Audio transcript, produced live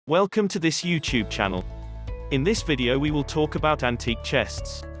Welcome to this YouTube channel. In this video we will talk about antique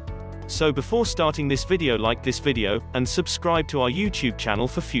chests. So before starting this video, like this video, and subscribe to our YouTube channel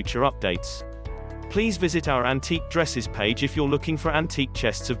for future updates. Please visit our antique dresses page if you're looking for antique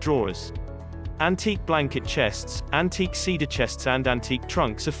chests of drawers. Antique blanket chests, antique cedar chests and antique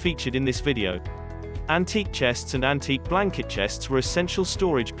trunks are featured in this video. Antique chests and antique blanket chests were essential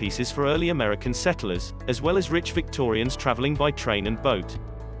storage pieces for early American settlers, as well as rich Victorians traveling by train and boat.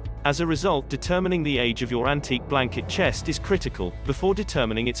 As a result, determining the age of your antique blanket chest is critical, before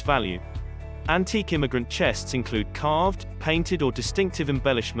determining its value. Antique immigrant chests include carved, painted or distinctive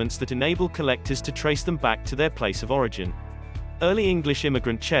embellishments that enable collectors to trace them back to their place of origin. Early English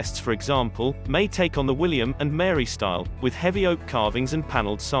immigrant chests, for example, may take on the William and Mary style, with heavy oak carvings and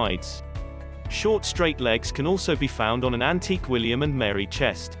paneled sides. Short straight legs can also be found on an antique William and Mary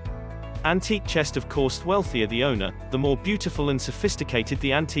chest. Antique chest, of course, the wealthier the owner, the more beautiful and sophisticated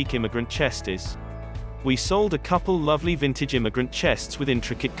the antique immigrant chest is. We sold a couple lovely vintage immigrant chests with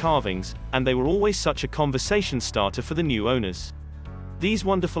intricate carvings, and they were always such a conversation starter for the new owners. These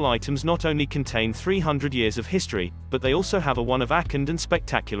wonderful items not only contain 300 years of history, but they also have a one-of-a-kind and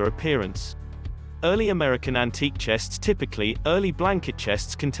spectacular appearance. Early American antique chests, typically early blanket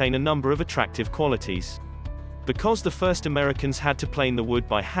chests, contain a number of attractive qualities. Because the first Americans had to plane the wood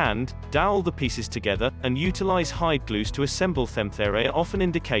by hand, dowel the pieces together, and utilize hide glues to assemble them, there are often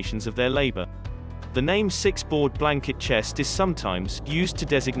indications of their labor. The name six-board blanket chest is sometimes used to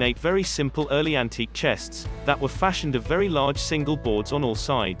designate very simple early antique chests that were fashioned of very large single boards on all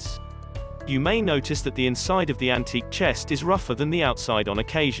sides. You may notice that the inside of the antique chest is rougher than the outside on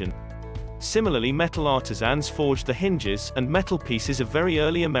occasion. Similarly, metal artisans forged the hinges and metal pieces of very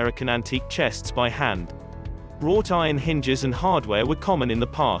early American antique chests by hand. Wrought iron hinges and hardware were common in the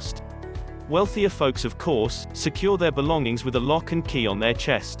past. Wealthier folks, of course, secure their belongings with a lock and key on their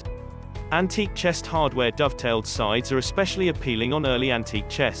chest. Antique chest hardware dovetailed sides are especially appealing on early antique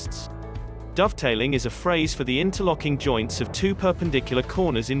chests. Dovetailing is a phrase for the interlocking joints of two perpendicular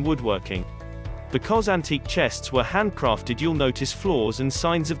corners in woodworking. Because antique chests were handcrafted, you'll notice flaws and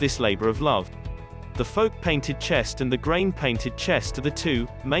signs of this labor of love. The folk-painted chest and the grain-painted chest are the two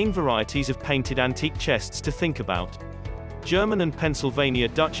main varieties of painted antique chests to think about. German and Pennsylvania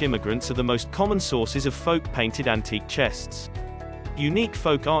Dutch immigrants are the most common sources of folk-painted antique chests. Unique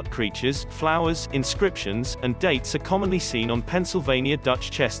folk art creatures, flowers, inscriptions, and dates are commonly seen on Pennsylvania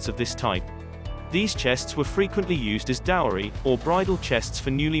Dutch chests of this type. These chests were frequently used as dowry, or bridal chests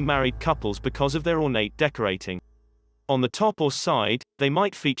for newly married couples because of their ornate decorating. On the top or side, they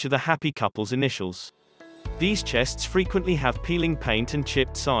might feature the happy couple's initials. These chests frequently have peeling paint and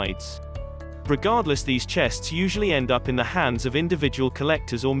chipped sides. Regardless, these chests usually end up in the hands of individual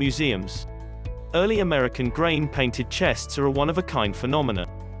collectors or museums. Early American grain-painted chests are a one-of-a-kind phenomena.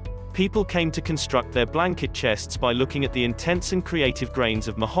 People came to construct their blanket chests by looking at the intense and creative grains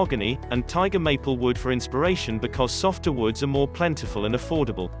of mahogany and tiger maple wood for inspiration, because softer woods are more plentiful and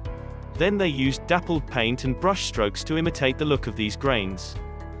affordable. Then they used dappled paint and brush strokes to imitate the look of these grains.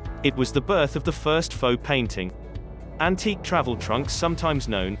 It was the birth of the first faux painting. Antique travel trunks, sometimes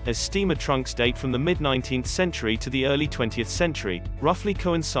known as steamer trunks, date from the mid-19th century to the early 20th century, roughly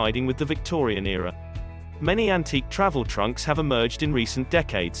coinciding with the Victorian era. Many antique travel trunks have emerged in recent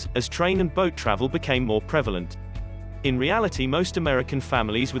decades, as train and boat travel became more prevalent. In reality, most American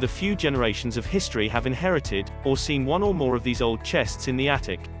families with a few generations of history have inherited, or seen one or more of these old chests in the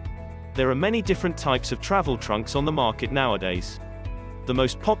attic. There are many different types of travel trunks on the market nowadays. The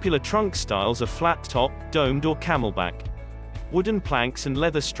most popular trunk styles are flat top, domed or camelback. Wooden planks and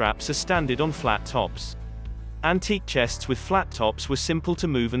leather straps are standard on flat tops. Antique chests with flat tops were simple to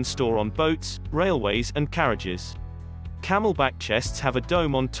move and store on boats, railways, and carriages. Camelback chests have a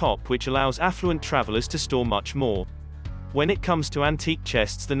dome on top, which allows affluent travelers to store much more. When it comes to antique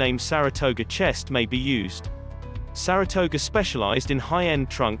chests, the name Saratoga chest may be used. Saratoga specialized in high-end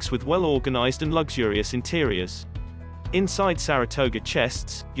trunks with well-organized and luxurious interiors. Inside Saratoga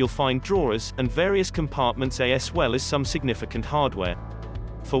chests, you'll find drawers and various compartments, as well as some significant hardware.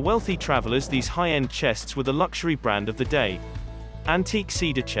 For wealthy travelers, these high-end chests were the luxury brand of the day. Antique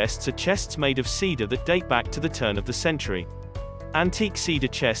cedar chests are chests made of cedar that date back to the turn of the century. Antique cedar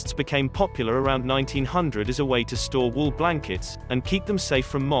chests became popular around 1900 as a way to store wool blankets and keep them safe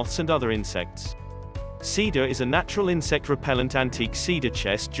from moths and other insects. Cedar is a natural insect repellent. Antique cedar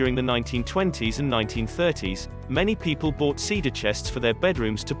chest during the 1920s and 1930s, many people bought cedar chests for their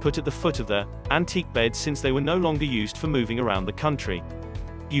bedrooms to put at the foot of their antique beds, since they were no longer used for moving around the country.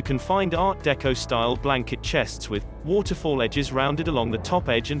 You can find Art Deco style blanket chests with waterfall edges rounded along the top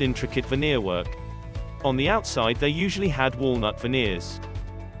edge and intricate veneer work. On the outside they usually had walnut veneers.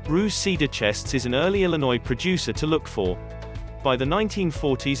 Ruse Cedar Chests is an early Illinois producer to look for. By the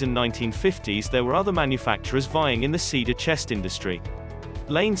 1940s and 1950s there were other manufacturers vying in the cedar chest industry.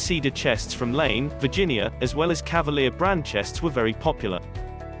 Lane cedar chests from Lane, Virginia, as well as Cavalier brand chests were very popular.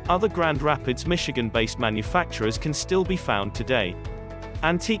 Other Grand Rapids, Michigan-based manufacturers can still be found today.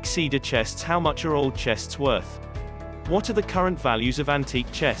 Antique cedar chests. How much are old chests worth? What are the current values of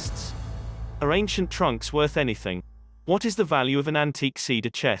antique chests? Are ancient trunks worth anything? What is the value of an antique cedar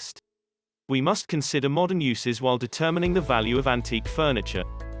chest? We must consider modern uses while determining the value of antique furniture.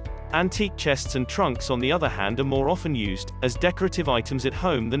 Antique chests and trunks, on the other hand, are more often used as decorative items at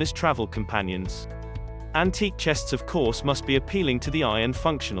home than as travel companions. Antique chests, of course, must be appealing to the eye and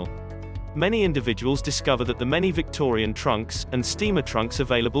functional. Many individuals discover that the many Victorian trunks and steamer trunks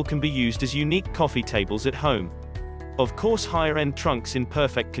available can be used as unique coffee tables at home. Of course, higher-end trunks in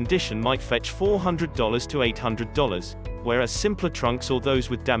perfect condition might fetch $400 to $800, whereas simpler trunks or those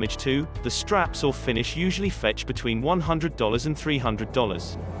with damage to the straps or finish usually fetch between $100 and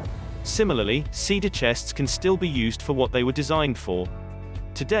 $300. Similarly, cedar chests can still be used for what they were designed for.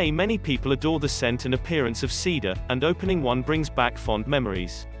 Today many people adore the scent and appearance of cedar, and opening one brings back fond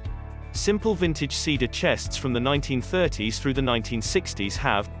memories. Simple vintage cedar chests from the 1930s through the 1960s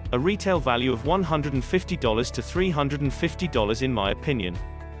have a retail value of $150 to $350 in my opinion.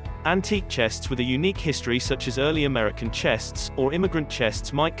 Antique chests with a unique history such as early American chests or immigrant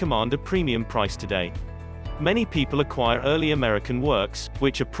chests might command a premium price today. Many people acquire early American works,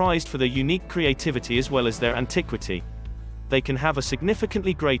 which are prized for their unique creativity as well as their antiquity. They can have a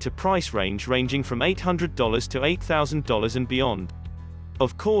significantly greater price range, ranging from $800 to $8,000 and beyond.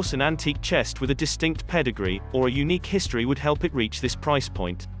 Of course, an antique chest with a distinct pedigree or a unique history would help it reach this price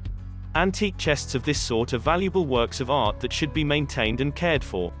point. Antique chests of this sort are valuable works of art that should be maintained and cared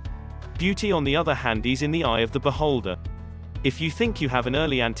for. Beauty, on the other hand, is in the eye of the beholder. If you think you have an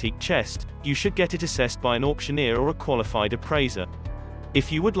early antique chest, you should get it assessed by an auctioneer or a qualified appraiser.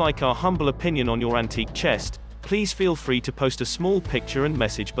 If you would like our humble opinion on your antique chest, please feel free to post a small picture and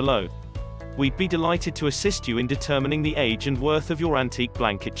message below. We'd be delighted to assist you in determining the age and worth of your antique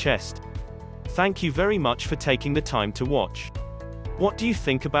blanket chest. Thank you very much for taking the time to watch. What do you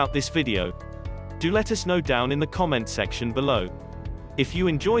think about this video? Do let us know down in the comment section below. If you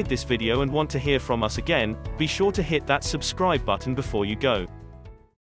enjoyed this video and want to hear from us again, be sure to hit that subscribe button before you go.